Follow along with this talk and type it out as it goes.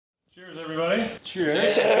Everybody.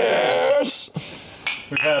 Cheers. Cheers.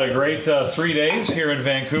 We've had a great 3 days here in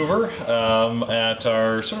Vancouver at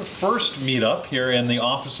our sort of first meetup here in the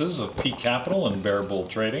offices of Peak Capital and Bear Bull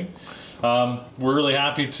Trading. We're really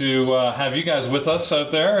happy to have you guys with us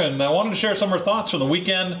out there, and I wanted to share some of our thoughts from the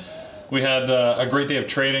weekend. We had a great day of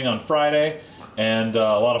trading on Friday, and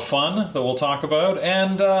a lot of fun that we'll talk about,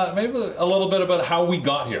 and maybe a little bit about how we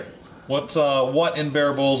got here. What in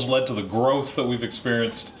Bear Bulls led to the growth that we've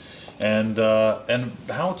experienced, and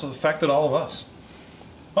how it's affected all of us.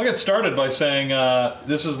 I'll get started by saying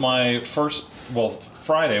this is my first,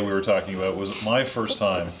 Friday we were talking about was my first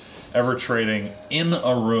time ever trading in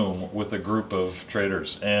a room with a group of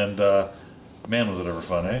traders, and man, was it ever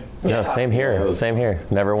fun, eh? Yeah, same here. Same here.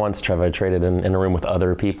 Never once have I traded in a room with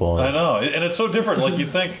other people. I know, and it's so different. Like you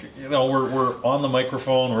think, we're on the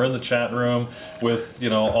microphone, we're in the chat room with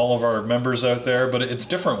all of our members out there, but it's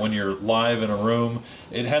different when you're live in a room.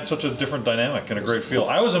 It had such a different dynamic and a great feel.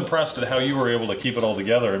 I was impressed at how you were able to keep it all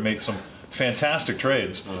together and make some fantastic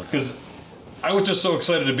trades, because I was just so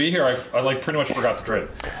excited to be here. I like pretty much forgot to trade.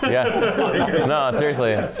 Yeah. No,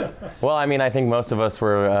 seriously. Well, I mean, I think most of us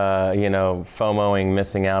were, FOMOing,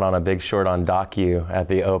 missing out on a big short on Docu at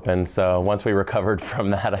the Open. So once we recovered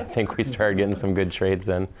from that, I think we started getting some good trades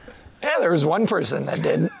in. Yeah, there was one person that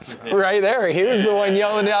didn't. Right there. He was the one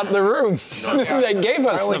yelling out in the room that gave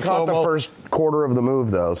us I only the caught FOMO. the first quarter of the move,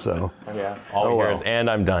 though, so. Yeah. All we hear is, and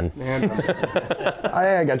I'm done.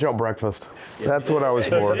 I got you on breakfast. That's what I was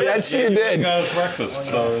for. Yes, you did. You got us breakfast,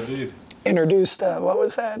 so indeed. Introduced, what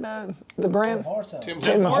was that, the brand?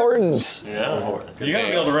 Tim Hortons. Yeah. You got to be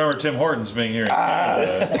able to remember Tim Hortons being here in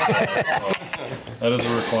Canada. That is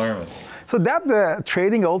a requirement. So that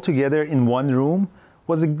trading all together in one room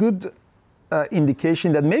was a good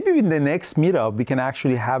indication that maybe in the next meetup we can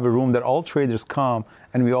actually have a room that all traders come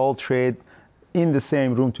and we all trade in the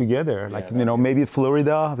same room together. Like, maybe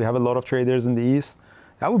Florida, we have a lot of traders in the East.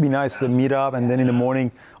 That would be nice to meet up and then in the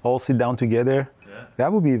morning all sit down together. Yeah.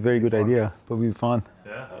 That would be a very good idea. It would be fun.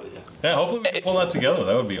 Yeah. Yeah, hopefully we can pull that together.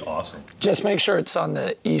 That would be awesome. Just make sure it's on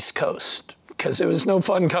the East Coast, because it was no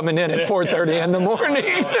fun coming in at 4:30 in the morning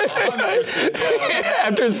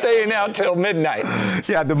after staying out till midnight.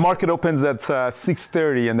 Yeah, the market opens at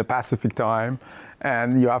 6:30 in the Pacific time,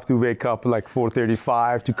 and you have to wake up like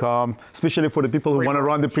 4:35 to come, especially for the people who want to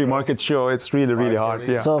run the pre-market show. It's really, really hard.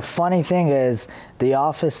 Yeah. So funny thing is, the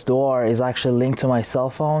office door is actually linked to my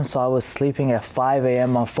cell phone, so I was sleeping at 5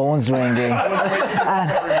 a.m. My phone's ringing,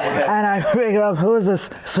 and I wake up, who is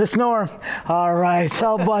this? So it's Norm. All right, so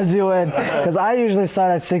I'll buzz you in, because I usually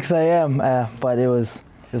start at 6 a.m., but it was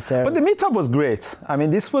there. But the meetup was great. I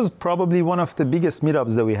mean, this was probably one of the biggest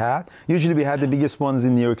meetups that we had. Usually we had the biggest ones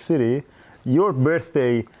in New York City. Your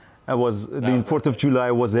birthday was the 4th of July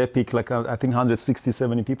was epic, like I think 160,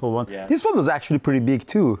 70 people won. Yeah. This one was actually pretty big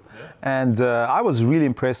too. Yeah. And I was really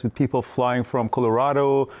impressed with people flying from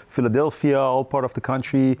Colorado, Philadelphia, all part of the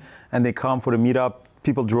country, and they come for the meetup.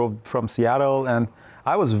 People drove from Seattle, and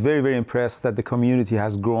I was very, very impressed that the community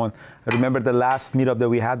has grown. I remember the last meetup that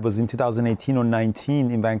we had was in 2018 or 19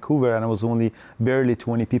 in Vancouver, and it was only barely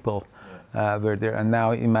 20 people. Were there, and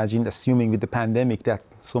now imagine, assuming with the pandemic that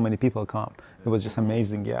so many people come. It was just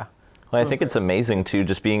amazing, yeah. Well, I think it's amazing too,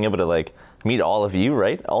 just being able to meet all of you,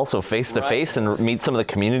 right? Also face to face, and meet some of the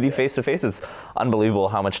community face to face. It's unbelievable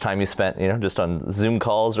how much time you spent, just on Zoom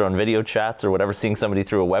calls or on video chats or whatever, seeing somebody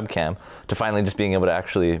through a webcam, to finally just being able to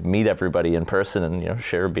actually meet everybody in person and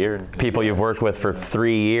share a beer. People you've worked with for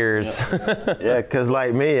 3 years. Yeah, because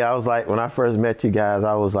like me, I was like, when I first met you guys,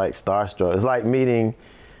 I was like starstruck. It's like meeting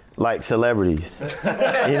like celebrities,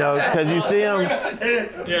 because you see them,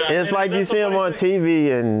 it's like you see them on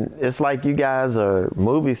TV, and it's like you guys are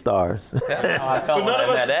movie stars. I felt when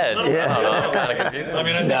I met Ed. Yeah. I'm kind of confused. I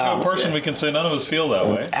mean, I think in person we can say none of us feel that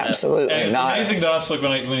way. Absolutely and it's not. amazing to us, like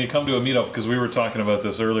when you come to a meetup, because we were talking about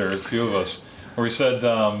this earlier, a few of us, where we said,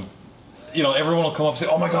 everyone will come up and say,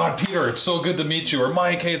 "Oh my God, Peter, it's so good to meet you," or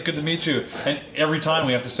 "Mike, hey, it's good to meet you." And every time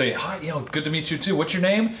we have to say, "Hi, good to meet you too. What's your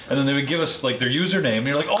name?" And then they would give us their username, and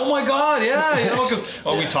you're like, "Oh my God, yeah," because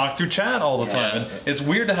we talk through chat all the time, and it's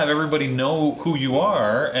weird to have everybody know who you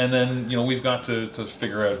are, and then we've got to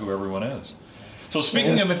figure out who everyone is. So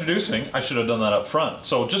speaking of introducing, I should have done that up front.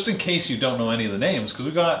 So just in case you don't know any of the names, because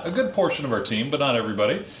we've got a good portion of our team, but not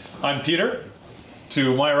everybody. I'm Peter.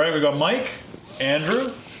 To my right, we've got Mike,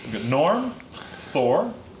 Andrew, we've got Norm,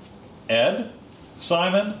 Thor, Ed,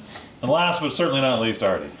 Simon, and last but certainly not least,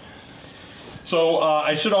 Artie. So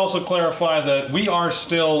I should also clarify that we are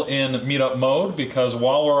still in meetup mode, because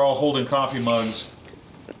while we're all holding coffee mugs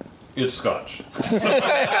it's Scotch. So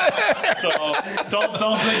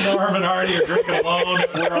don't think Norm and Hardy are drinking alone.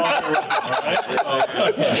 We're all here with them, all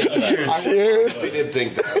right? Cheers. We did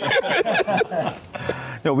think that.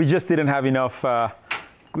 No, we just didn't have enough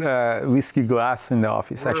whiskey glass in the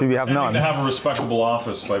office. Actually, we have none. To have a respectable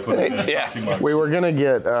office by putting in coffee mugs. We were gonna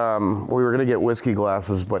get whiskey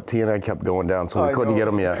glasses, but T and I kept going down, so we couldn't get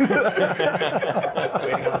them yet.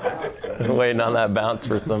 Waiting on that bounce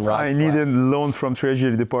for some rocks. I need a loan from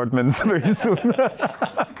Treasury Department very soon.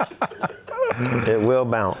 It will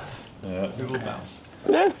bounce. Yeah. It will bounce.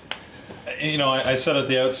 You know, I said at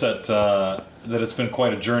the outset that it's been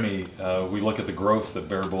quite a journey. We look at the growth that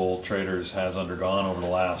Bear Bull Traders has undergone over the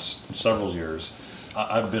last several years.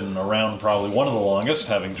 I've been around probably one of the longest,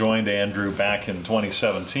 having joined Andrew back in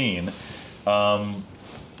 2017.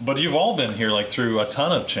 But you've all been here like through a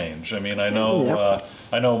ton of change. I mean, I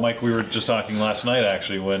know, Mike. We were just talking last night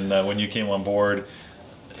actually when you came on board.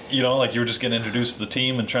 You know, like you were just getting introduced to the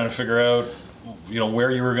team and trying to figure out, you know,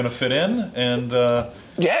 where you were going to fit in, and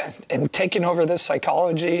yeah, and taking over the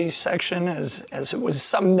psychology section as it was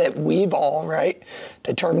something that we've all, right,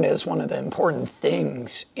 determined as one of the important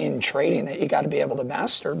things in trading that you got to be able to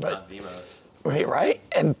master. But not the most. Right,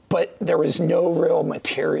 but there was no real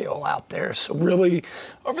material out there. So really,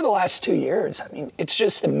 over the last 2 years, I mean, it's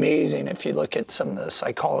just amazing if you look at some of the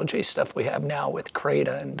psychology stuff we have now with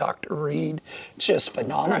Creda and Dr. Reed. It's just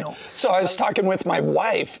phenomenal. So I was talking with my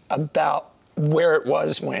wife about where it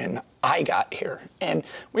was when I got here. And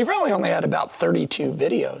we've really only had about 32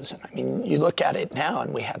 videos. And I mean, you look at it now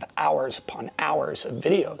and we have hours upon hours of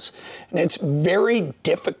videos. And it's very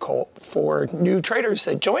difficult for new traders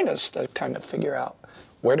that join us to kind of figure out,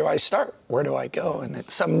 where do I start? Where do I go? And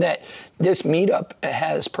it's something that this meetup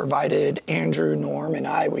has provided Andrew, Norm, and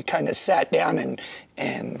I. We kind of sat down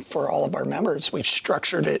and for all of our members, we've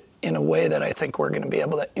structured it in a way that I think we're going to be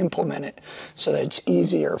able to implement it so that it's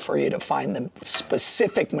easier for you to find the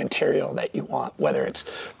specific material that you want, whether it's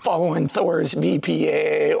following Thor's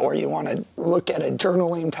VPA or you want to look at a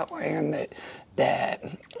journaling plan that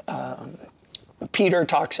Peter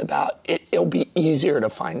talks about. It'll be easier to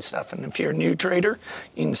find stuff. And if you're a new trader,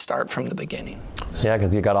 you can start from the beginning. Yeah,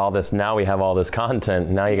 because you got all this, now we have all this content.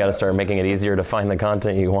 Now you got to start making it easier to find the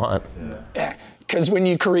content you want. Yeah. Because when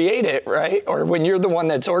you create it, right, or when you're the one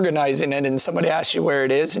that's organizing it and somebody asks you where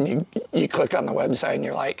it is and you click on the website and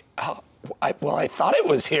you're like, oh, I thought it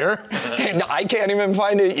was here and I can't even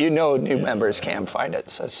find it, you know new members can't find it.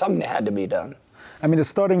 So something had to be done. I mean,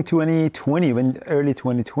 starting 2020, early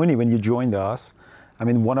 2020, when you joined us, I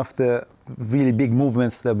mean, one of the really big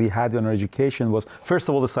movements that we had in our education was, first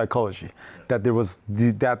of all, the psychology, that there was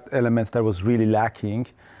that element that was really lacking.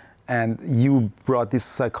 And you brought this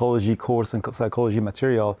psychology course and psychology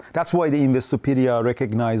material. That's why the Investopedia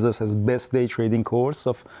recognized us as best day trading course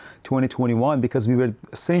of 2021, because we were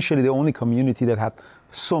essentially the only community that had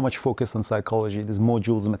so much focus on psychology, these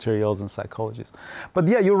modules, materials, and psychologies. But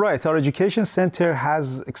yeah, you're right. Our education center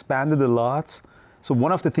has expanded a lot. So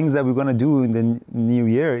one of the things that we're going to do in the new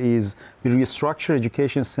year is we restructure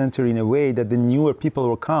education center in a way that the newer people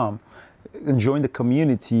will come and join the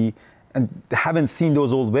community and they haven't seen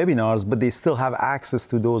those old webinars, but they still have access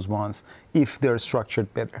to those ones if they're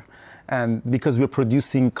structured better. And because we're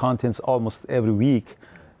producing contents almost every week,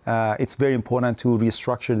 it's very important to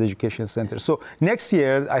restructure the education center. So next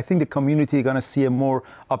year, I think the community is going to see a more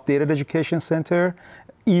updated education center,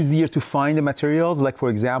 easier to find the materials. Like, for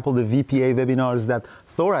example, the VPA webinars that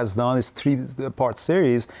Thor has done is 3-part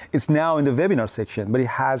series. It's now in the webinar section, but it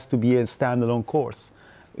has to be a standalone course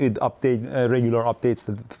with regular updates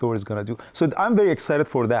that Thor is going to do. So I'm very excited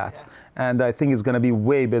for that. And I think it's going to be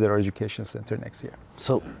way better education center next year.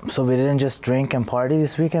 So we didn't just drink and party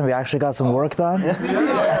this weekend. We actually got some work done.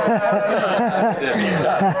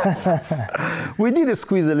 We did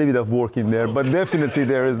squeeze a little bit of work in there, but definitely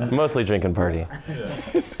there is mostly drink and party.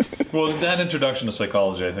 Yeah. Well, that introduction to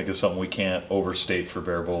psychology, I think, is something we can't overstate for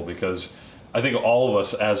Bear Bull, because I think all of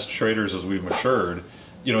us as traders, as we've matured,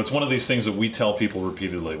 you know, it's one of these things that we tell people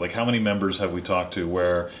repeatedly. Like, how many members have we talked to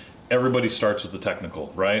where everybody starts with the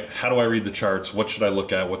technical, right? How do I read the charts? What should I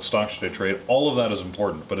look at? What stock should I trade? All of that is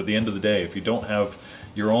important. But at the end of the day, if you don't have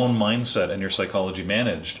your own mindset and your psychology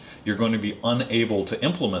managed, you're going to be unable to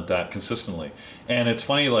implement that consistently. And it's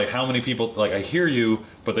funny, like, how many people, like, I hear you,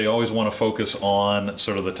 but they always want to focus on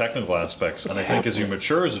sort of the technical aspects. And I think as you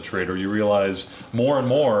mature as a trader, you realize more and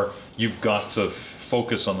more you've got to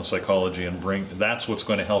focus on the psychology and that's what's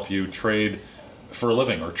going to help you trade for a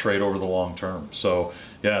living or trade over the long term. So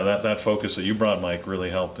yeah, that focus that you brought, Mike, really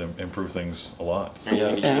helped improve things a lot. You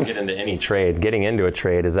can get into any trade. Getting into a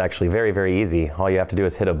trade is actually very, very easy. All you have to do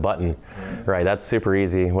is hit a button, right? That's super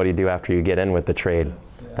easy. What do you do after you get in with the trade?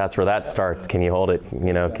 That's where that starts. Can you hold it?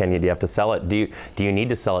 You know, do you have to sell it? Do you need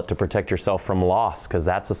to sell it to protect yourself from loss? Because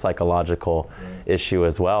that's a psychological issue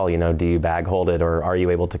as well. You know, do you bag hold it, or are you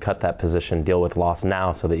able to cut that position, deal with loss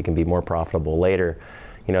now so that you can be more profitable later?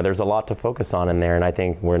 You know, there's a lot to focus on in there, and I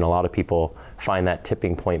think when a lot of people find that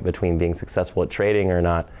tipping point between being successful at trading or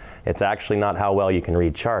not, it's actually not how well you can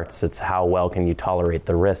read charts, it's how well can you tolerate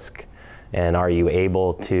the risk, and are you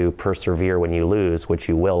able to persevere when you lose, which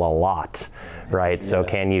you will a lot, right? So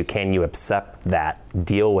can you accept that,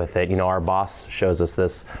 deal with it? You know, our boss shows us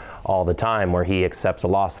this all the time, where he accepts a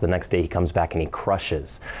loss, the next day he comes back and he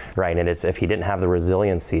crushes, right? And it's, if he didn't have the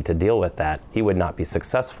resiliency to deal with that, he would not be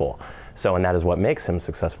successful. So, and that is what makes him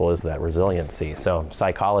successful, is that resiliency. So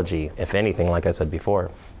psychology, if anything, like I said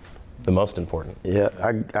before, the most important. Yeah,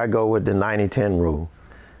 I go with the 90-10 rule.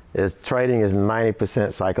 Trading is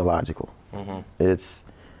 90% psychological. It's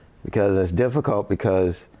because it's difficult,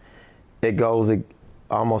 because it goes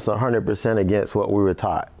almost 100% against what we were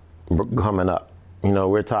taught coming up. You know,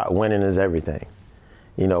 we're taught winning is everything.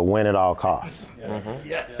 You know, win at all costs.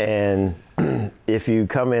 Yes. And if you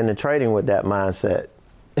come into trading with that mindset,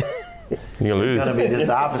 you lose. It's going to be just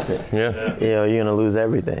the opposite. Yeah. You know, you're going to lose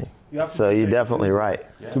everything. So you're definitely right.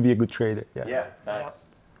 To be a good trader. Yeah.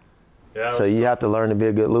 Yeah. So you have to learn to be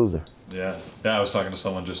a good loser. Yeah, I was talking to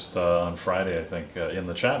someone just on Friday, I think, in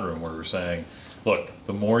the chat room, where we were saying, look,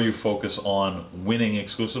 the more you focus on winning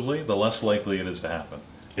exclusively, the less likely it is to happen.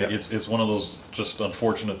 Yeah. It's one of those just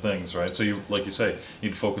unfortunate things, right? So you, like you say,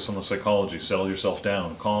 you'd focus on the psychology, settle yourself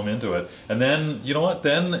down, calm into it, and then, you know what,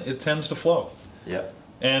 then it tends to flow. Yeah.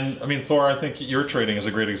 And I mean, Thor, I think your trading is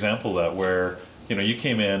a great example of that, where, you know, you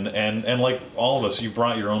came in and like all of us, you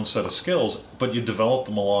brought your own set of skills, but you developed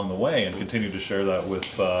them along the way and continue to share that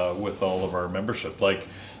with all of our membership. Like,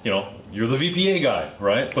 you know, you're the VPA guy,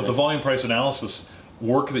 right? But the volume price analysis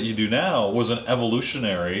work that you do now was an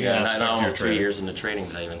evolutionary aspect and almost of your 2 years into trading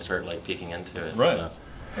did I even start like peeking into it. Right. So.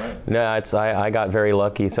 Right. No, I got very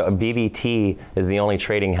lucky. So BBT is the only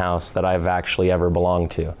trading house that I've actually ever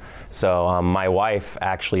belonged to. So my wife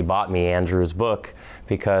actually bought me Andrew's book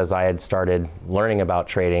because I had started learning about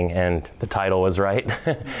trading, and the title was right.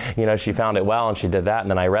 You know, she found it well and she did that, and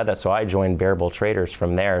then I read that. So I joined Bear Bull Traders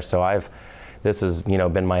from there. So this has, you know,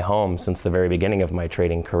 been my home since the very beginning of my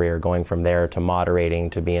trading career, going from there to moderating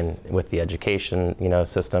to being with the education, you know,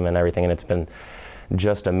 system and everything, and it's been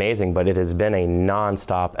just amazing. But it has been a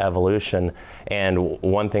non-stop evolution. And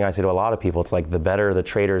one thing I say to a lot of people, it's like, the better the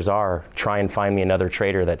traders are, try and find me another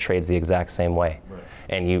trader that trades the exact same way. Right.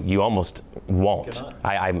 And you almost won't.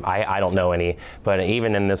 I don't know any, but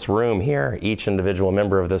even in this room here, each individual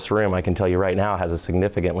member of this room, I can tell you right now, has a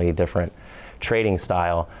significantly different trading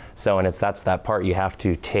style. So, and that's that part, you have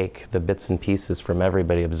to take the bits and pieces from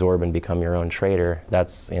everybody, absorb and become your own trader.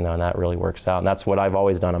 That's, you know, and that really works out. And that's what I've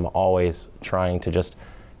always done. I'm always trying to just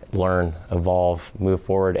learn, evolve, move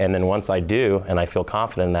forward. And then once I do, and I feel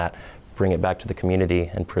confident in that, bring it back to the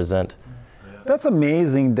community and present. That's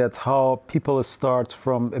amazing. That's how people start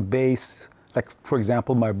from a base, like for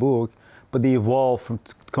example, my book, but they evolve from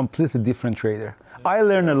completely different trader. I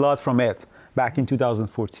learned a lot from Ed back in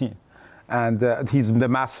 2014. And he's the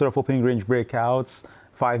master of opening range breakouts,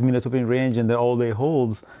 5-minute opening range, and the all-day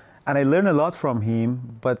holds. And I learned a lot from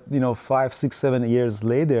him, but you know, 5, 6, 7 years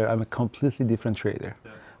later, I'm a completely different trader.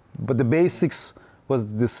 Yeah. But the basics was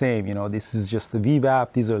the same. You know, this is just the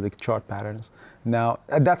VWAP. These are the chart patterns. Now,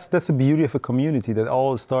 that's the beauty of a community, that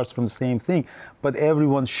all starts from the same thing, but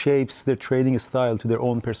everyone shapes their trading style to their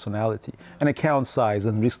own personality and account size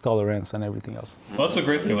and risk tolerance and everything else. Well, that's a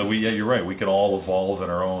great thing that you're right, we can all evolve in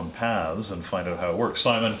our own paths and find out how it works.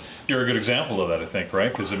 Simon, you're a good example of that, I think,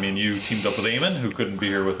 right? Because I mean, you teamed up with Eamon, who couldn't be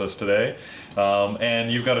here with us today,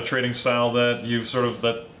 and you've got a trading style that you've sort of,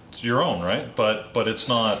 that's your own, right? But it's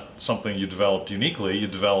not something you developed uniquely, you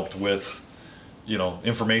developed with, you know,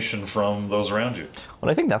 information from those around you. Well,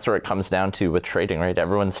 I think that's where it comes down to with trading, right?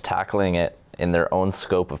 Everyone's tackling it in their own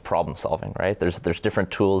scope of problem solving, right? There's different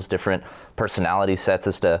tools, different personality sets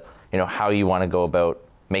as to, you know, how you want to go about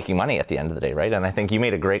making money at the end of the day, right? And I think you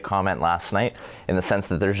made a great comment last night in the sense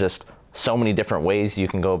that there's just so many different ways you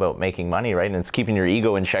can go about making money, right? And it's keeping your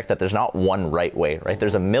ego in check that there's not one right way, right?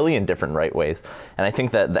 There's a million different right ways. And I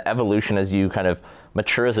think that the evolution as you kind of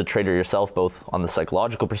mature as a trader yourself, both on the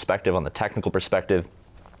psychological perspective, on the technical perspective,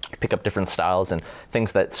 pick up different styles and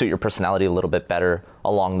things that suit your personality a little bit better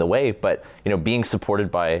along the way. But being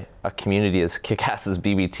supported by a community as kick-ass as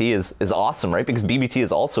BBT is awesome, right? Because BBT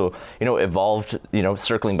has also evolved,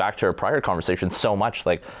 circling back to our prior conversation, so much.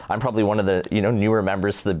 Like, I'm probably one of the newer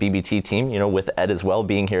members to the BBT team, with Ed as well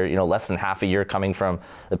being here less than half a year, coming from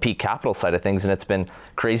the Peak Capital side of things, and it's been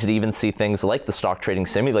crazy to even see things like the stock trading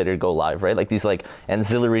simulator go live, right? Like these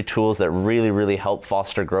ancillary tools that really help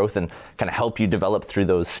foster growth and kind of help you develop through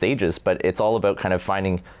those stages. But it's all about kind of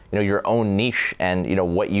finding your own niche and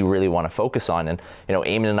what you really want to focus on. And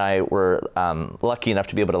Eamon and I were lucky enough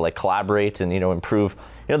to be able to collaborate and improve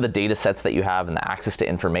the data sets that you have and the access to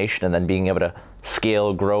information, and then being able to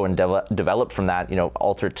scale, grow, and develop from that,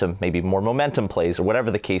 alter to maybe more momentum plays or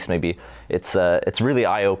whatever the case may be. It's really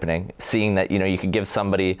eye-opening seeing that you could give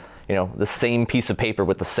somebody the same piece of paper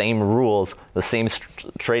with the same rules, the same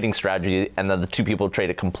trading strategy, and then the two people trade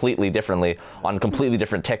it completely differently on completely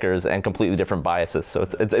different tickers and completely different biases. So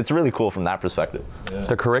it's really cool from that perspective. Yeah.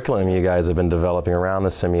 The curriculum you guys have been developing around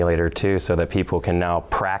the simulator too, so that people can now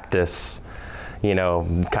practice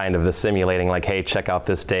kind of the simulating, like, hey, check out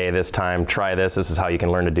this day, this time, try this. This is how you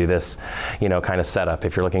can learn to do this, kind of setup.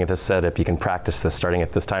 If you're looking at this setup, you can practice this starting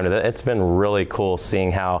at this time. It's been really cool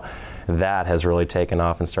seeing how that has really taken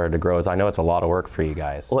off and started to grow. I know it's a lot of work for you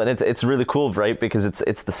guys. Well, and it's really cool, right? Because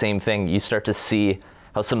it's the same thing. You start to see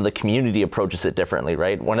how some of the community approaches it differently,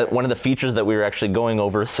 right? One of the features that we were actually going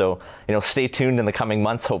over, so stay tuned in the coming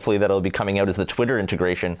months. Hopefully that'll be coming out, is the Twitter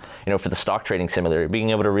integration, for the stock trading simulator. Being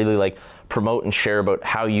able to really promote and share about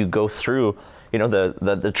how you go through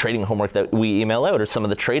the trading homework that we email out, or some of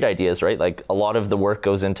the trade ideas, right? Like, a lot of the work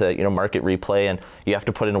goes into market replay, and you have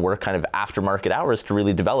to put in work kind of after market hours to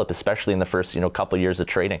really develop, especially in the first couple of years of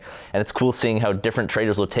trading. And it's cool seeing how different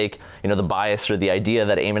traders will take the bias or the idea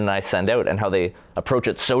that Eamon and I send out, and how they approach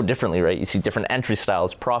it so differently, right? You see different entry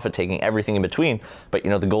styles, profit taking, everything in between, but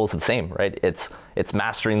the goal is the same, right? It's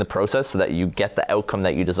mastering the process so that you get the outcome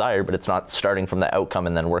that you desire, but it's not starting from the outcome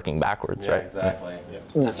and then working backwards, right? Exactly.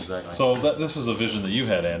 Yeah. Exactly. So this is a vision that you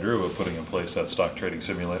had, Andrew, of putting in place that stock trading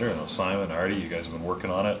simulator. I know Simon, Artie, you guys have been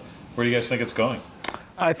working on it. Where do you guys think it's going?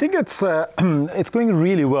 I think it's going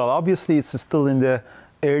really well. Obviously, it's still in the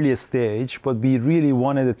earliest stage, but we really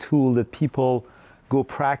wanted a tool that people go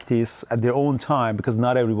practice at their own time, because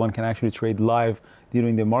not everyone can actually trade live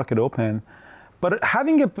during the market open. But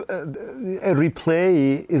having a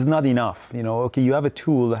replay is not enough. Okay, you have a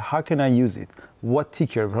tool. How can I use it? What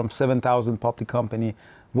ticker from 7,000 public company?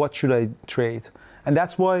 What should I trade? And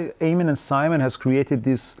that's why Eamon and Simon has created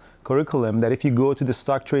this curriculum that if you go to the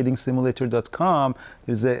stocktradingsimulator.com,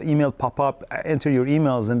 there's an email pop-up, enter your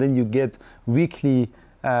emails, and then you get weekly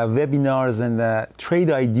webinars and trade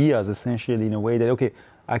ideas, essentially, in a way that, okay,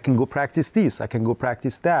 I can go practice this, I can go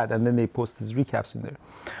practice that, and then they post these recaps in there.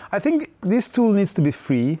 I think this tool needs to be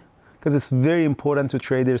free, because it's very important to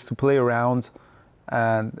traders to play around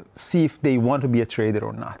and see if they want to be a trader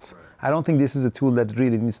or not. Right. I don't think this is a tool that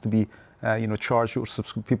really needs to be charged, or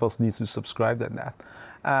people need to subscribe than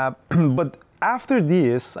that. But after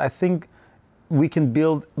this, I think we can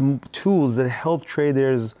build tools that help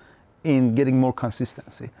traders in getting more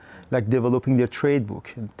consistency, like developing their trade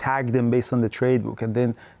book and tag them based on the trade book, and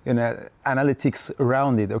then analytics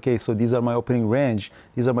around it. Okay, so these are my opening range,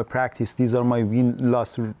 these are my practice, these are my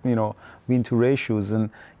win-loss, win-to ratios, and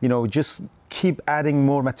just keep adding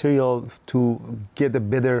more material to get a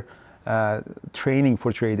better training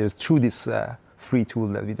for traders through this free tool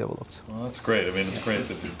that we developed. Well, that's great. I mean, it's great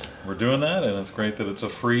that we're doing that, and it's great that it's a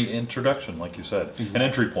free introduction, like you said. Exactly. An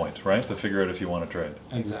entry point, right, to figure out if you want to trade.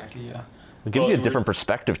 Exactly, yeah. It gives you a different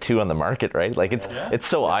perspective too on the market, right? Like, it's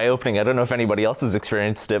so eye-opening. I don't know if anybody else has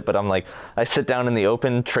experienced it, but I'm like, I sit down in the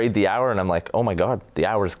open, trade the hour, and I'm like, oh my God, the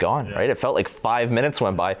hour's gone, right? It felt like 5 minutes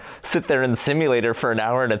went by. Sit there in the simulator for an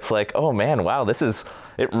hour, and it's like, oh man, wow,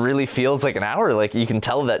 it really feels like an hour. Like, you can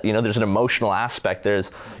tell that, there's an emotional aspect. There's,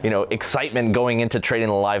 excitement going into trading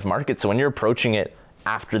the live market. So when you're approaching it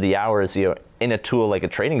after the hours, in a tool like a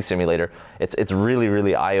trading simulator, it's really,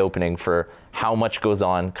 really eye-opening for how much goes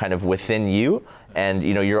on kind of within you and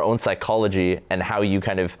your own psychology, and how you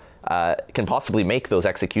kind of can possibly make those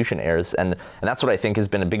execution errors. And that's what I think has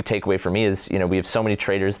been a big takeaway for me is, we have so many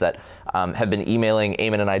traders that have been emailing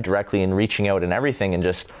Eamon and I directly and reaching out and everything, and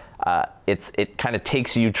just it kind of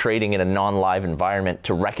takes you trading in a non-live environment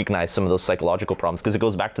to recognize some of those psychological problems, because it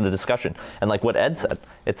goes back to the discussion. And like what Ed said,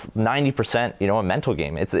 it's 90%, a mental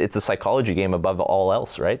game. It's a psychology game above all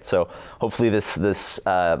else, right? So hopefully this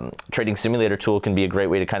trading simulator tool can be a great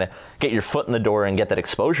way to kind of get your foot in the door and get that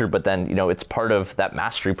exposure, but then, it's part of that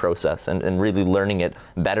mastery process and really learning it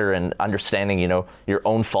better and understanding, your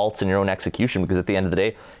own faults and your own execution, because at the end of the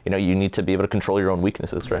day, you need to be able to control your own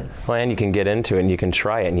weaknesses, right? Well, and you can get into it and you can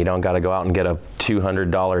try it, and you don't got to go out and get a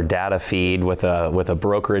 $200 data feed with a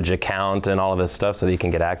brokerage account and all of this stuff so that you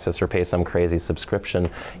can get access or pay some crazy subscription.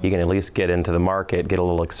 You can at least get into the market, get a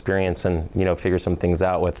little experience, and figure some things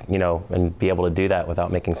out with and be able to do that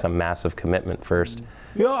without making some massive commitment first.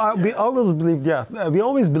 We always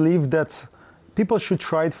believe that people should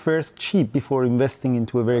try it first cheap before investing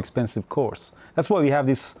into a very expensive course. That's why we have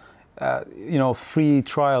this free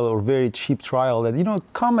trial or very cheap trial that,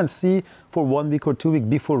 come and see for 1 week or 2 weeks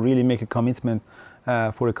before really make a commitment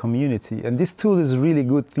for a community. And this tool is a really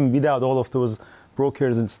good thing without all of those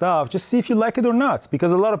brokers and stuff. Just see if you like it or not,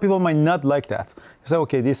 because a lot of people might not like that. So,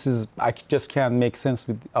 okay, I just can't make sense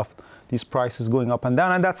of these prices going up and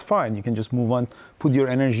down, and that's fine. You can just move on, put your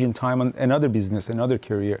energy and time on another business, another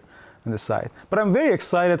career on the side. But I'm very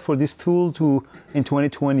excited for this tool in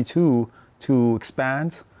 2022 to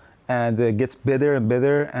expand and gets better and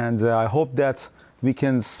better, and I hope that we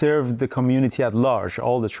can serve the community at large,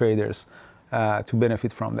 all the traders, to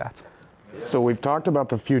benefit from that. So we've talked about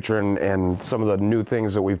the future and some of the new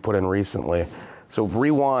things that we've put in recently. So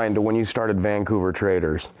rewind to when you started Vancouver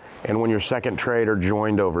Traders and when your second trader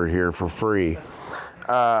joined over here for free.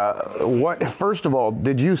 First of all,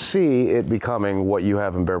 did you see it becoming what you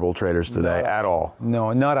have in Bear Bull Traders today at all?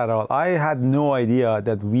 No, not at all. I had no idea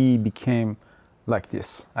that we became like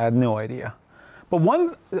this. I had no idea. But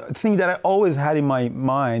one thing that I always had in my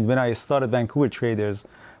mind when I started Vancouver Traders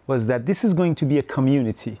was that this is going to be a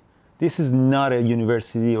community. This is not a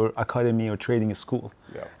university or academy or trading school.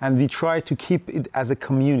 Yeah. And we try to keep it as a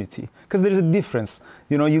community, because there's a difference.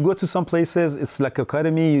 You go to some places, it's like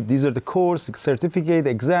academy, these are the course, certificate,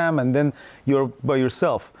 exam, and then you're by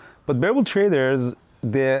yourself. But Bear Bull Traders,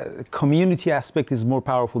 the community aspect is more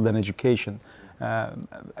powerful than education.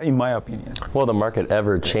 In my opinion. Well, the market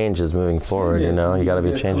ever changes moving forward, you got to be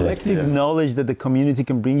changing. Collective knowledge that the community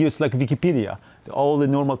can bring you, it's like Wikipedia. All the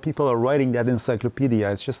normal people are writing that encyclopedia.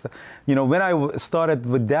 It's just, when I started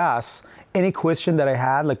with DAS, any question that I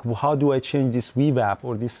had, like how do I change this VWAP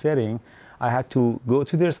or this setting, I had to go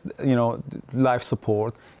to their, live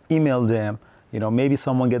support, email them, maybe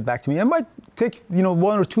someone get back to me. It might take, 1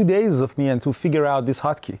 or 2 days of me and to figure out this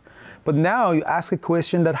hotkey. But now you ask a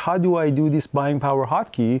question that how do I do this buying power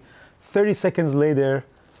hotkey? 30 seconds later,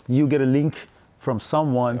 you get a link from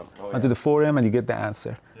someone onto the forum and you get the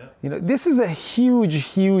answer. Yeah. This is a huge,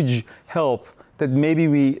 huge help that maybe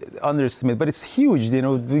we underestimate, but it's huge.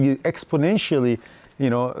 We exponentially,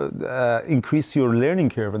 increase your learning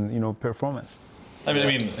curve and performance. I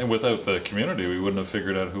mean, and without the community, we wouldn't have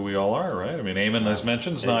figured out who we all are, right? I mean, Eamon, as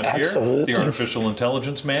mentioned, is not Absolutely. Here. The artificial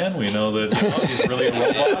intelligence man. We know that he's really a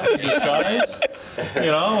robot in disguise.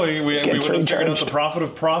 We wouldn't have figured out the prophet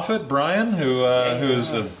of profit, Brian,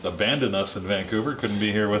 who's abandoned us in Vancouver. Couldn't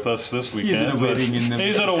be here with us this weekend.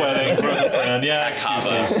 He's at a wedding with a friend. Yeah,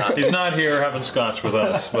 excuses. He's not here having scotch with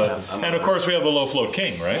us. And of course, we have the low float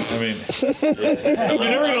king, right? I mean,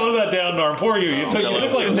 you're never going to live that down, Norm. Poor you. You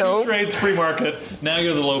look like two trades pre-market. Now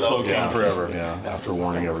you're the low flow king forever. Yeah, after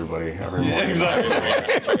warning everybody. Yeah,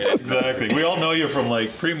 exactly. We all know you from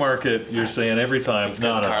like pre-market. You're saying every time,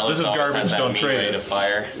 no, this is garbage. Don't trade it.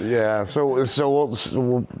 Fire. Yeah. So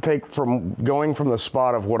we'll take from going from the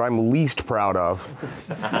spot of what I'm least proud of,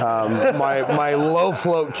 my low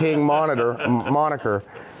float king moniker,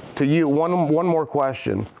 to you. One more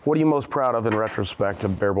question. What are you most proud of in retrospect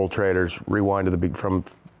of Bear Bull Traders? Rewind to from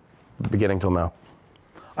the beginning till now.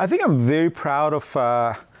 I think I'm very proud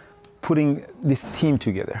of putting this team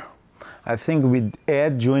together. I think with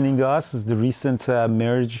Ed joining us as the recent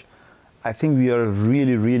merge, I think we are a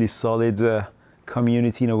really, really solid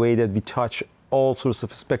community in a way that we touch all sorts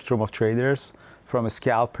of spectrum of traders, from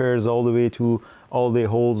scalpers all the way to all the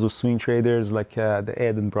holds or swing traders like the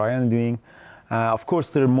Ed and Brian are doing. Of course,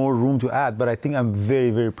 there's more room to add, but I think I'm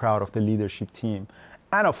very, very proud of the leadership team.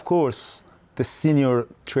 And of course, the senior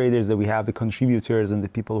traders that we have, the contributors and the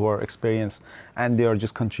people who are experienced, and they are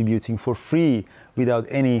just contributing for free without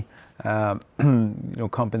any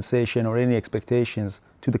compensation or any expectations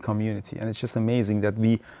to the community. And it's just amazing that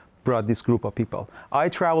we brought this group of people. I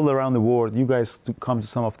travel around the world. You guys come to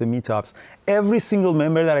some of the meetups. Every single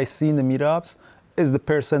member that I see in the meetups is the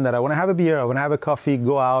person that I want to have a beer, I want to have a coffee,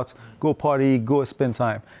 go out, go party, go spend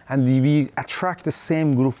time. And we attract the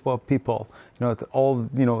same group of people, all,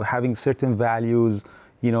 having certain values,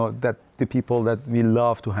 that the people that we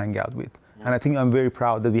love to hang out with. And I think I'm very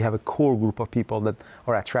proud that we have a core group of people that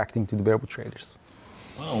are attracting to the Bareboat Traders.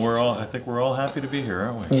 Well, I think we're all happy to be here,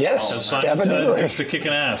 aren't we? Yes, definitely. It's the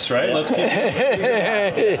kicking ass, right? Let's keep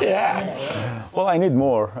Yeah. Well, I need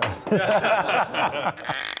more.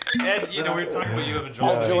 Ed, we were talking about you have a job.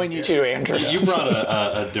 I'll join you too, Andrew. You brought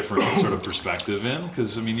a different sort of perspective in,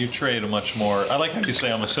 because, you trade a much more, I like how you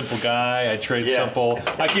say I'm a simple guy, I trade simple.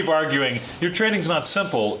 I keep arguing, your trading's not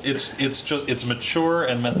simple, it's mature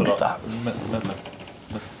and methodical.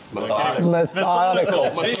 Gee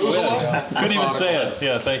whiz. Couldn't even say it.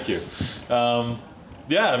 Yeah, thank you.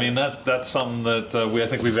 That's something that I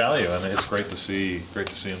think we value, and it's great to see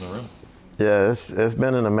in the room. Yeah, it's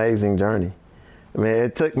been an amazing journey.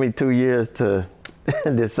 It took me 2 years to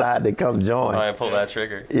decide to come join. I pulled that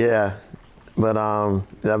trigger. Yeah, but I've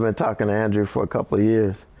been talking to Andrew for a couple of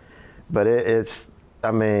years. But I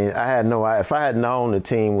had no idea. If I had known the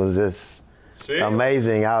team was this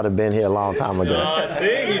amazing, I would have been here a long time ago.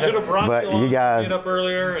 You should have brought you guys meet up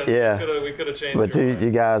earlier, and we could have changed. But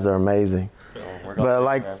you guys are amazing.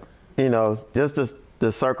 But just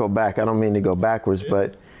to circle back, I don't mean to go backwards,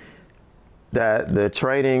 but that the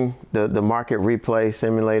trading, the market replay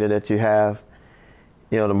simulator that you have,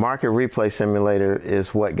 the market replay simulator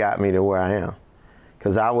is what got me to where I am.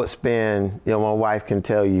 Because I would spend, my wife can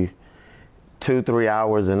tell you, 2-3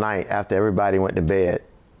 hours a night after everybody went to bed,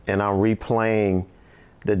 and I'm replaying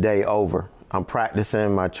the day over. I'm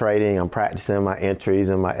practicing my trading, I'm practicing my entries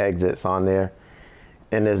and my exits on there.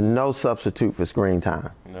 And there's no substitute for screen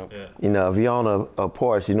time. Nope. Yeah. If you own a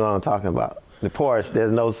Porsche, you know what I'm talking about. The Porsche,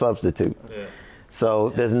 there's no substitute. Yeah. So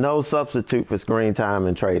there's no substitute for screen time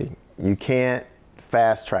in trading. You can't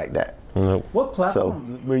fast track that. Nope. What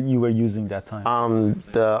platform were you using that time?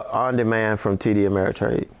 The on-demand from TD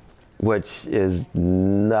Ameritrade, which is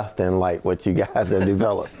nothing like what you guys have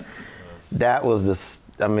developed. That was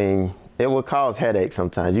it would cause headaches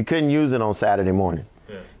sometimes. You couldn't use it on Saturday morning.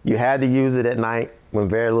 Yeah. You had to use it at night when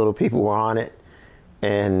very little people were on it,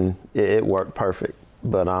 and it worked perfect.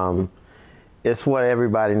 But it's what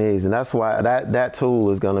everybody needs, and that's why that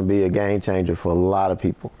tool is going to be a game changer for a lot of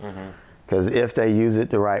people. Because if they use it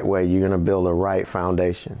the right way, you're going to build a right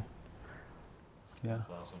foundation. Yeah.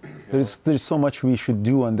 There's so much we should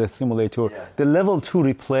do on the simulator. Yeah. The level 2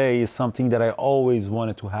 replay is something that I always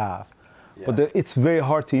wanted to have. Yeah. But it's very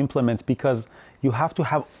hard to implement because you have to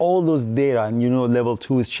have all those data, and level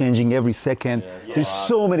 2 is changing every second. Yeah. There's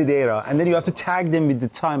so many data, and then you have to tag them with the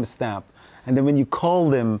timestamp. And then when you call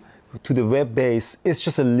them to the web base, it's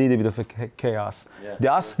just a little bit of a chaos. Yeah. The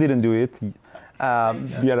US didn't do it. We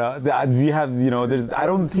have, I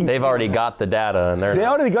don't think they've already got the data, and they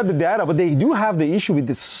already got the data, but they do have the issue with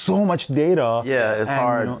this so much data. Yeah, it's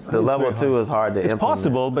hard. The level 2 is hard to implement. It's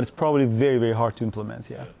possible, but it's probably very, very hard to implement.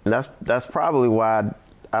 Yeah. And that's probably why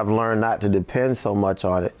I've learned not to depend so much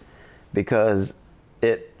on it, because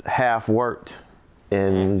it half worked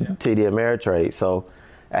in TD Ameritrade. So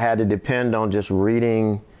I had to depend on just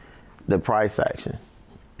reading the price action.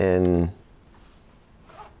 And,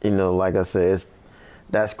 like I said, it's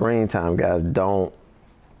that screen time, guys. Don't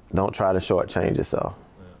try to shortchange yourself.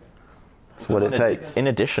 That's what it takes. In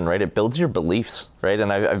addition, right, it builds your beliefs, right?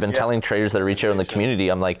 And I've been telling traders that reach out in the community,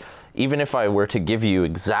 I'm like, even if I were to give you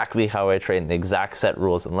exactly how I trade and the exact set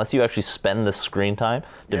rules, unless you actually spend the screen time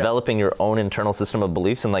developing your own internal system of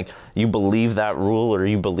beliefs, and you believe that rule or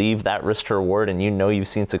you believe that risk to reward, and you've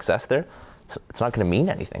seen success there, it's not going to mean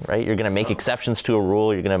anything, right? You're going to make exceptions to a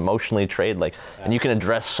rule. You're going to emotionally trade, and you can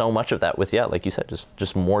address so much of that with, like you said,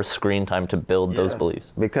 just more screen time to build those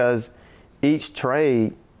beliefs. Because each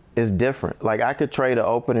trade is different. I could trade an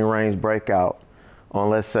opening range breakout on,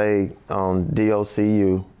 let's say,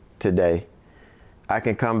 DOCU today. I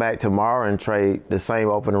can come back tomorrow and trade the same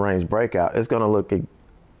opening range breakout. It's going to look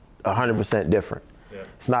 100% different. Yeah.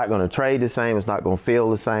 It's not going to trade the same. It's not going to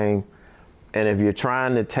feel the same. And if you're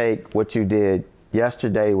trying to take what you did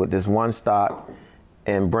yesterday with this one stock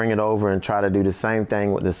and bring it over and try to do the same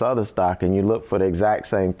thing with this other stock, and you look for the exact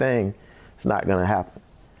same thing, it's not going to happen.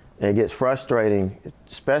 And it gets frustrating,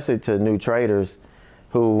 especially to new traders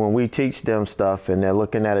who, when we teach them stuff and they're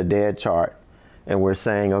looking at a dead chart and we're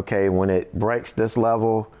saying, okay, when it breaks this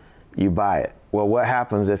level, you buy it. Well, what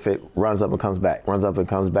happens if it runs up and comes back, runs up and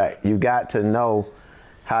comes back? You've got to know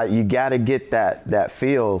how, you got to get that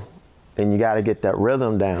feel, and you got to get that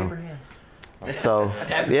rhythm down. So,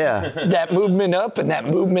 yeah. That movement up and that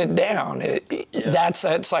movement down, that's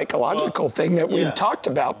that psychological thing that we've talked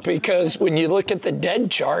about, because when you look at the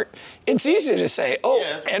dead chart, it's easy to say,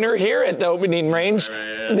 enter here at the opening range,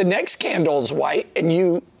 the next candle's white,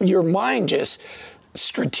 and your mind just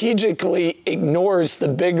strategically ignores the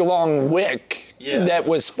big long wick that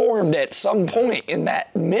was formed at some point in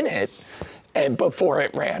that minute and before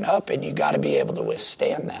it ran up, and you got to be able to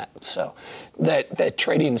withstand that. So that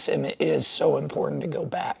trading sim is so important to go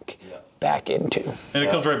back into. And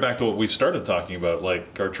it comes right back to what we started talking about,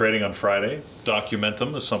 like our trading on Friday.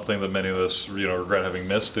 Documentum is something that many of us, regret having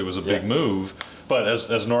missed. It was a big move, but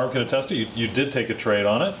as Norm can attest to, you did take a trade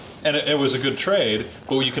on it, and it was a good trade.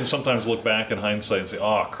 But you can sometimes look back in hindsight and say,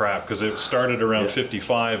 "Oh crap," because it started around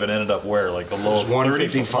 55 and ended up where, like the low of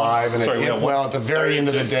 155, and at the very end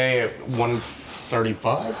of the day at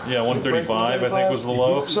 135. Yeah, 135 I think was the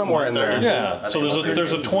low. Somewhere in there. Yeah. So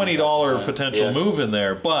there's a $20 potential move in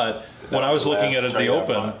there, but when I was looking at it at the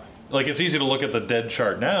open, like it's easy to look at the dead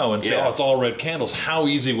chart now and say, it's all red candles. How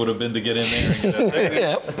easy would it have been to get in there and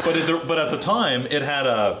get that But at the time, it had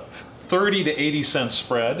a 30 to 80 cent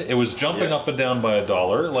spread. It was jumping up and down by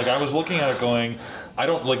 $1. Like I was looking at it going,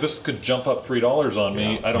 this could jump up $3 on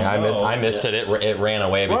me. I don't know. I missed it. It ran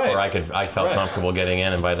away before I felt comfortable getting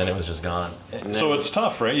in, and by then it was just gone. So it's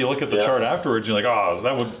tough, right? You look at the chart afterwards, you're like,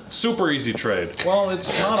 that would super easy trade. Well, it's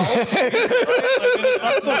not always easy, right? It's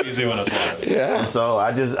not so easy when it's live. Yeah. So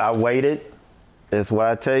I waited. It's what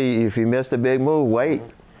I tell you. If you missed a big move, wait.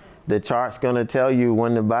 The chart's gonna tell you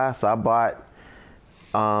when to buy. So I bought.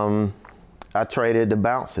 I traded the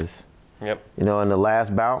bounces. Yep. And the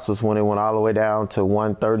last bounce was when it went all the way down to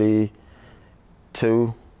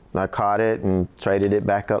 132. And I caught it and traded it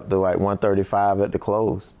back up to like 135 at the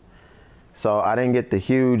close. So I didn't get the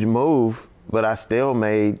huge move, but I still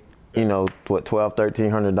made,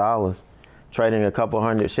 $1,200–1,300 trading a couple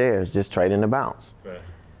hundred shares, just trading the bounce. Right.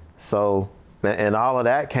 So, and all of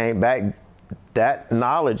that came back, that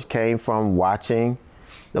knowledge came from watching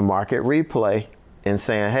the market replay and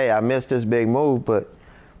saying, hey, I missed this big move, but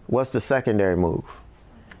what's the secondary move?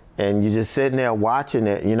 And you're just sitting there watching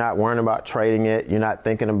it. You're not worrying about trading it. You're not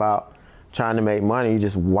thinking about trying to make money. You're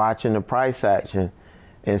just watching the price action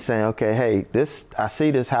and saying, okay, hey, I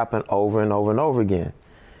see this happen over and over and over again.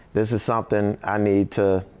 This is something I need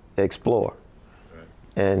to explore.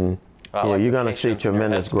 Right. And you're going to see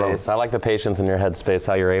tremendous growth. I like the patience in your headspace,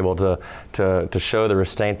 how you're able to show the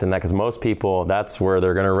restraint in that, because most people, that's where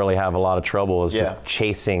they're going to really have a lot of trouble, is just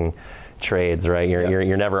chasing trades, right?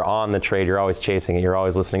 You're never on the trade. You're always chasing it. You're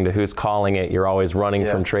always listening to who's calling it. You're always running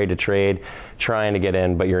from trade to trade, trying to get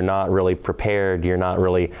in, but you're not really prepared. You're not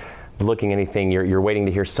really looking anything. You're waiting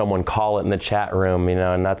to hear someone call it in the chat room,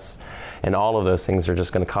 and all of those things are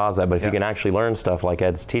just going to cause that. But if you can actually learn stuff like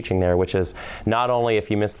Ed's teaching there, which is not only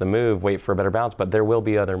if you miss the move, wait for a better bounce, but there will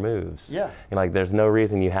be other moves. Yeah. There's no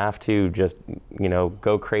reason you have to just,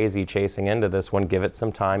 go crazy chasing into this one. Give it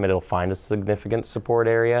some time. It'll find a significant support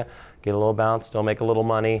area, get a little bounce, still make a little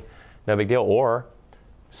money, no big deal. Or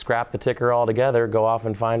scrap the ticker altogether, go off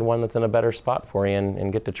and find one that's in a better spot for you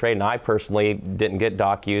and get to trade. And I personally didn't get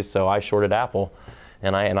DocU, so I shorted Apple.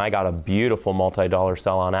 And I got a beautiful multi-dollar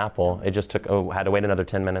sell on Apple. It just took, had to wait another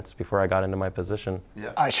 10 minutes before I got into my position.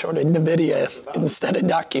 Yeah. I shorted NVIDIA instead of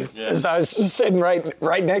DocU. As I was sitting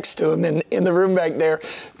right next to him in the room back there,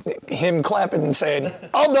 him clapping and saying,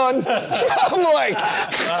 all done. I'm like,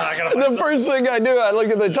 the first thing I do, I look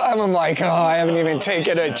at the time, I'm like, I haven't even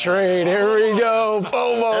taken a trade. Here we go,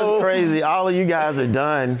 FOMO. That's crazy. All of you guys are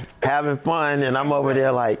done having fun, and I'm over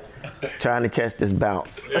there like, trying to catch this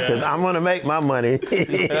bounce because I'm going to make my money.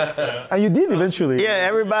 And you did eventually. Yeah,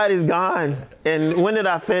 everybody's gone. And when did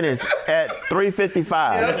I finish? At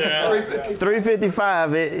 355.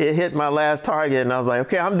 355, it hit my last target, and I was like,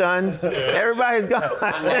 okay, I'm done. Everybody's gone.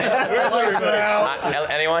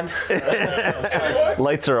 Anyone?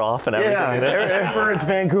 Lights are off and everything. Yeah, it's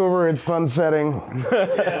Vancouver, it's sun setting.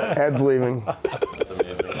 Ed's leaving. That's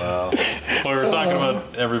amazing. Wow. Well, we were talking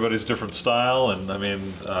about everybody's different style, and I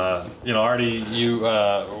mean, Artie,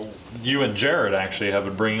 you and Jared actually have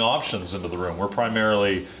been bringing options into the room. We're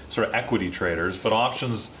primarily sort of equity traders, but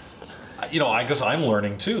options, I guess I'm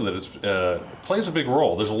learning too that it plays a big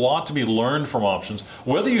role. There's a lot to be learned from options,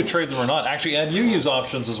 whether you trade them or not. Actually, and you use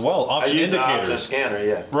options as well. Option I use indicators. the option scanner,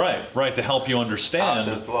 yeah. Right, to help you understand.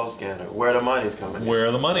 Option flow scanner, where the money's coming.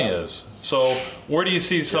 Where the money is. So where do you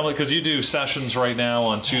see some, because you do sessions right now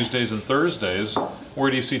on Tuesdays and Thursdays,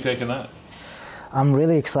 where do you see taking that? I'm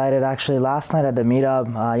really excited. Actually, last night at the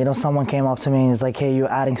meetup, someone came up to me and he's like, "Hey,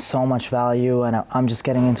 you're adding so much value, and I'm just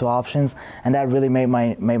getting into options," and that really made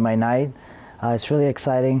my night. It's really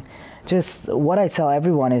exciting. Just what I tell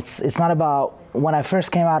everyone, it's not about, when I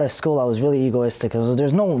first came out of school, I was really egoistic.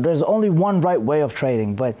 There's only one right way of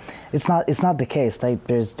trading, but it's not the case. Like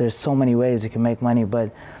there's so many ways you can make money,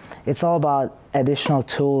 but it's all about additional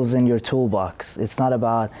tools in your toolbox. It's not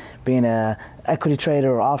about being a equity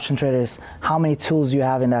trader or option trader. It's how many tools you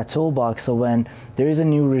have in that toolbox. So when there is a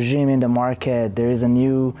new regime in the market, there is a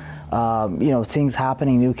new things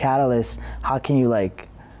happening, new catalysts, how can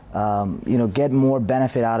you get more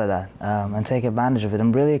benefit out of that and take advantage of it?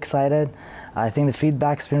 I'm really excited. I think the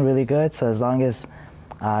feedback's been really good. So as long as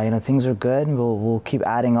things are good, we'll keep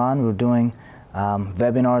adding on. We're doing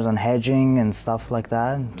webinars on hedging and stuff like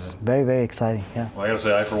that. It's very, very exciting. Yeah. Well, I gotta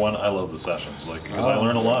say, I for one, I love the sessions, because I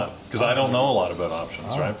learn a lot. Because I don't know a lot about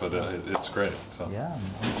options, right? But it's great. So yeah.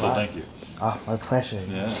 So thank you. Oh, my pleasure.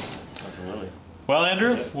 Yeah. Absolutely. Well,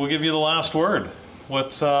 Andrew, we'll give you the last word.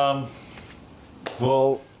 What's Well,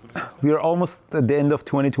 we are almost at the end of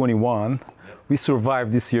 2021. We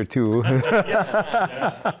survived this year too.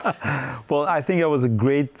 Well, I think it was a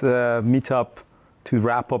great meetup to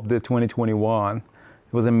wrap up the 2021. It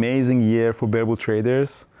was an amazing year for Bear Bull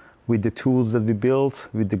traders with the tools that we built,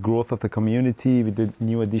 with the growth of the community, with the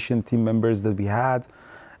new addition team members that we had.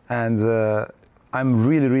 And I'm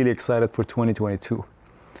really, really excited for 2022.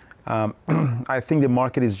 I think the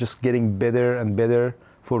market is just getting better and better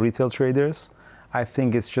for retail traders. I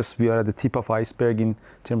think it's just we are at the tip of iceberg in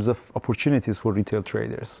terms of opportunities for retail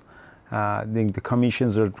traders. I think the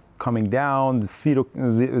commissions are coming down,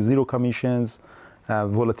 zero commissions.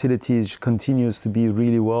 Volatility continues to be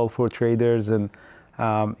really well for traders. And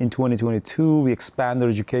in 2022, we expand our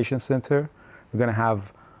education center. We're going to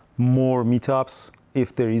have more meetups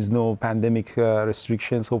if there is no pandemic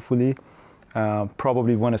restrictions, hopefully.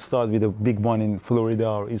 Probably want to start with a big one in Florida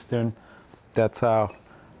or Eastern. That's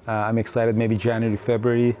I'm excited, maybe January,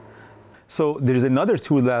 February. So there's another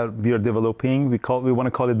tool that we are developing. We want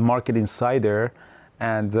to call it Market Insider,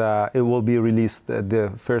 and it will be released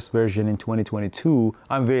the first version in 2022.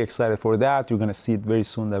 I'm very excited for that. You're going to see it very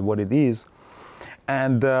soon what it is.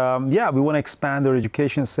 And we want to expand our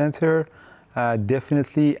education center,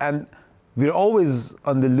 definitely. And we're always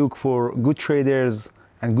on the look for good traders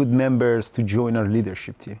and good members to join our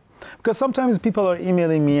leadership team. Because sometimes people are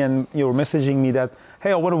emailing me and messaging me that,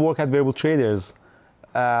 hey, I want to work at Bear Bull Traders.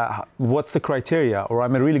 What's the criteria? Or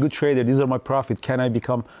I'm a really good trader. These are my profit. Can I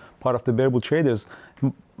become part of the Bear Bull Traders?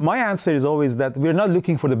 My answer is always that we're not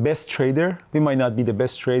looking for the best trader. We might not be the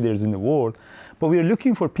best traders in the world, but we're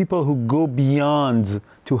looking for people who go beyond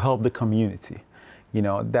to help the community.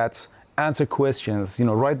 That's answer questions,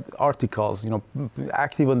 write articles,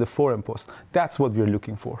 active on the forum post. That's what we're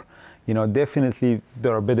looking for. Definitely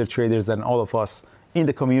there are better traders than all of us in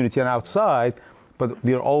the community and outside, but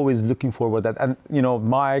we are always looking forward that. And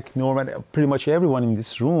Mike, Norman, pretty much everyone in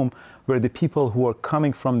this room were the people who are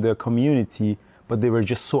coming from the community, but they were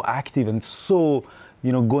just so active and so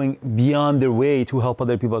going beyond their way to help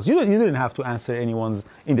other people. You didn't have to answer anyone's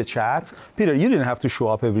in the chat. Peter, you didn't have to show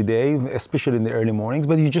up every day, especially in the early mornings,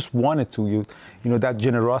 but you just wanted to. That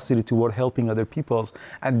generosity toward helping other people,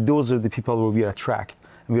 and those are the people where we attract.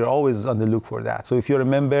 And we're always on the look for that. So if you're a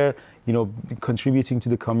member, contributing to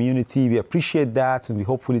the community, we appreciate that, and we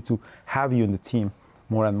hopefully to have you in the team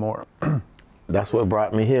more and more. That's what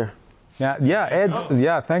brought me here. Yeah, Ed.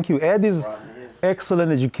 Yeah, thank you. Ed is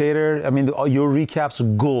excellent educator. I mean, your recaps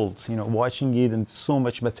are gold. Watching it and so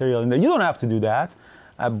much material in there. You don't have to do that,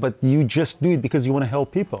 but you just do it because you want to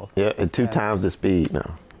help people. Yeah, at 2 times the speed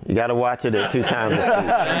now. You got to watch it at 2 times the speed.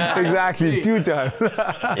 Exactly, 2 times.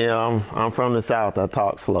 I'm from the South. I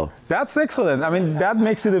talk slow. That's excellent. I mean, that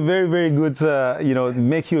makes it a very, very good,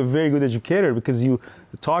 make you a very good educator because you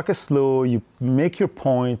talk slow, you make your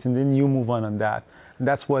point, and then you move on that. And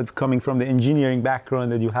that's what coming from the engineering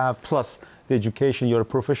background that you have, plus the education, you're a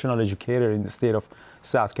professional educator in the state of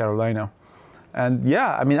South Carolina. And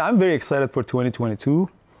I'm very excited for 2022.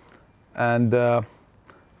 And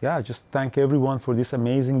just thank everyone for this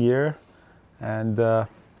amazing year. And God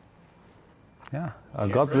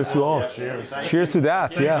bless you all. Cheers to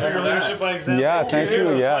that. Thanks for your leadership by example. Yeah, thank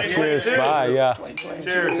you. Yeah, cheers. Bye. Yeah.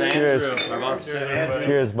 Cheers. Cheers.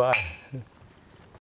 Cheers. Bye.